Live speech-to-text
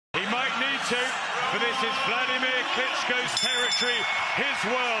into, but this is Wladimir Klitschko's territory, his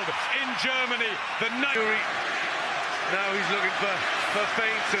world in Germany. Now he's looking for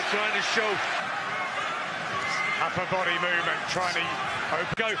feints and trying to show upper body movement, trying to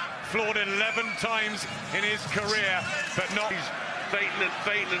go. Floored 11 times in his career, but not. He's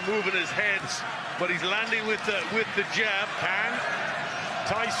feinting and moving his head, but he's landing with the jab. Can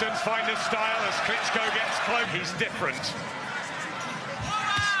Tyson find a style as Klitschko gets close? He's different.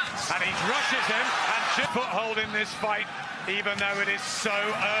 And he rushes him and should foothold in this fight, even though it is so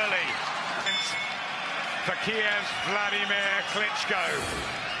early. For Kiev's Wladimir Klitschko.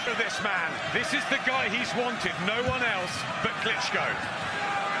 This man, this is the guy he's wanted, no one else but Klitschko.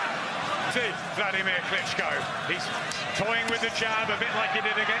 See, Wladimir Klitschko, he's toying with the jab a bit like he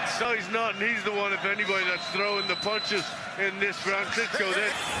did against... No, he's not, and he's the one, if anybody, that's throwing the punches in this round. Klitschko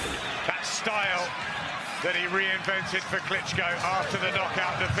then. That style that he reinvented for Klitschko after the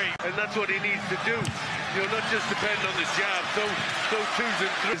knockout defeat. And that's what he needs to do. You know, not just depend on the jab, throw twos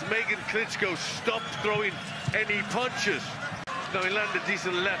and threes. Making Klitschko stop throwing any punches. Now, he landed a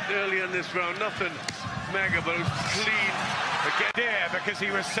decent left early in this round. Nothing mega, but it was clean. Again, yeah, because he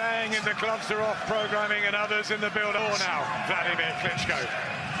was saying in the gloves are off programming and others in the build-up. Now, Wladimir Klitschko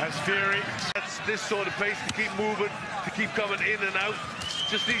as Fury. That's this sort of pace to keep moving, to keep coming in and out.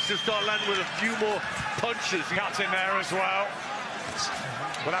 Just needs to start landing with a few more punches. Cuts in there as well.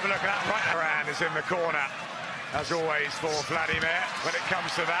 We'll have a look at that. Right hand is in the corner, as always, for Wladimir. When it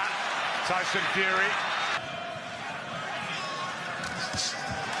comes to that, Tyson Fury.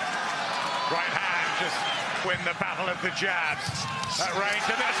 Right hand, just win the battle of the jabs at range.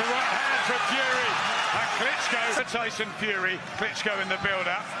 And there's a right hand from Fury. And Klitschko for Tyson Fury. Klitschko in the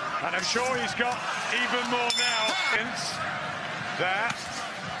build-up. And I'm sure he's got even more now. There,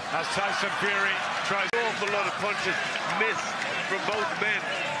 as Tyson Fury tries... An awful lot of punches missed from both men.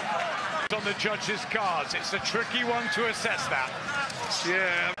 On the judges' cards, it's a tricky one to assess that.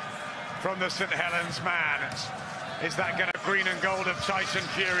 Yeah. From the St. Helens man. Is that going to green and gold of Tyson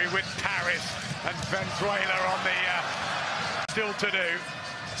Fury with Paris and Venezuela on the still to do?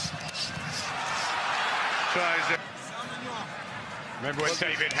 Tries it. Remember when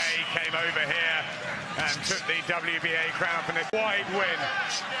David Hay came over here and took the WBA crown from a wide win,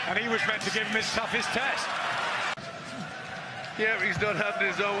 and he was meant to give him his toughest test. Yeah, he's not having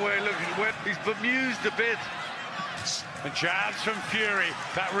his own way. Look, he's bemused a bit. And jabs from Fury.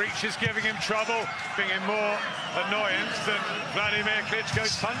 That reach is giving him trouble, giving him more annoyance than Wladimir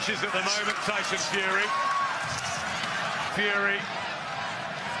Klitschko's punches at the moment. Tyson Fury.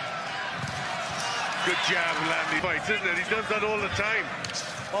 Good jab, landing fights, isn't it? He does that all the time.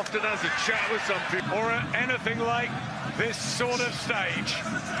 Often has a chat with some people. Or at anything like this sort of stage.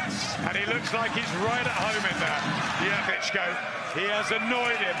 And he looks like he's right at home in there. Yeah, Klitschko. He has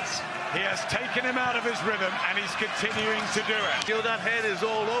annoyed him. He has taken him out of his rhythm, and he's continuing to do it. You know, that head is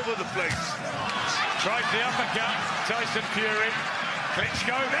all over the place. Tries the uppercut, Tyson Fury.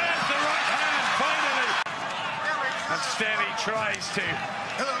 Klitschko, there's the right hand, finally. And Stenny tries to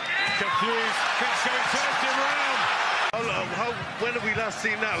confuse Klitschko, turns him round. When have we last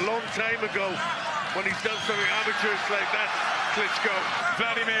seen that? A long time ago, when he's done something amateurish like that. Klitschko.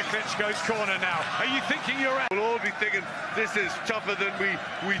 Wladimir Klitschko's corner now. Are you thinking you're out? We'll all be thinking this is tougher than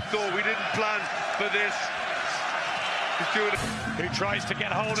we thought. We didn't plan for this. He's doing it. Who tries to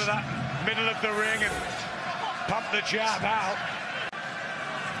get hold of that middle of the ring and pump the jab out.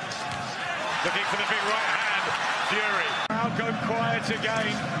 Looking for the big right hand. Fury. Now go quiet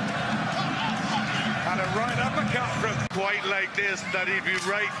again. And a right uppercut from... Quite like this, that he'd be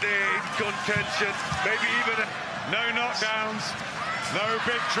right there in contention. Maybe even... No knockdowns, no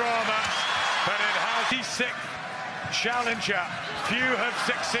big drama, but it has the sixth challenger. Few have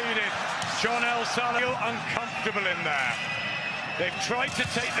succeeded. John L. Sullivan uncomfortable in there. They've tried to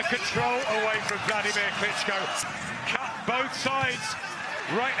take the control away from Wladimir Klitschko. Cut both sides.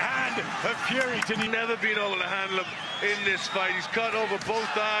 Right hand of Fury. He's never been able to handle him in this fight. He's cut over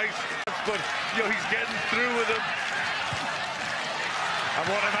both eyes, but you know, he's getting through with him. And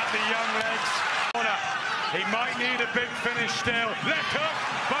what about the young legs? He might need a big finish still. Left hook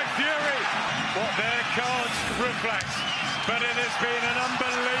by Fury. What their cards reflect. But it has been an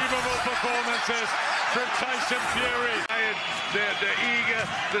unbelievable performances from Tyson Fury. They're eager.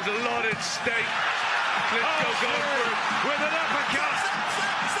 There's a lot at stake. Klitschko goes through with an uppercut.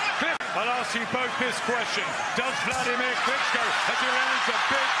 I'll ask you both this question. Does Wladimir Klitschko, as he lands a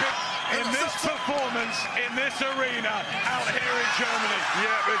big... In this performance, in this arena, out here in Germany.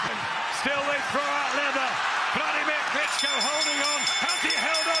 Yeah, but... Still they throw out leather. Wladimir Klitschko holding on. Has he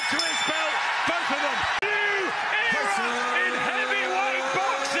held on to his belt? Both of them.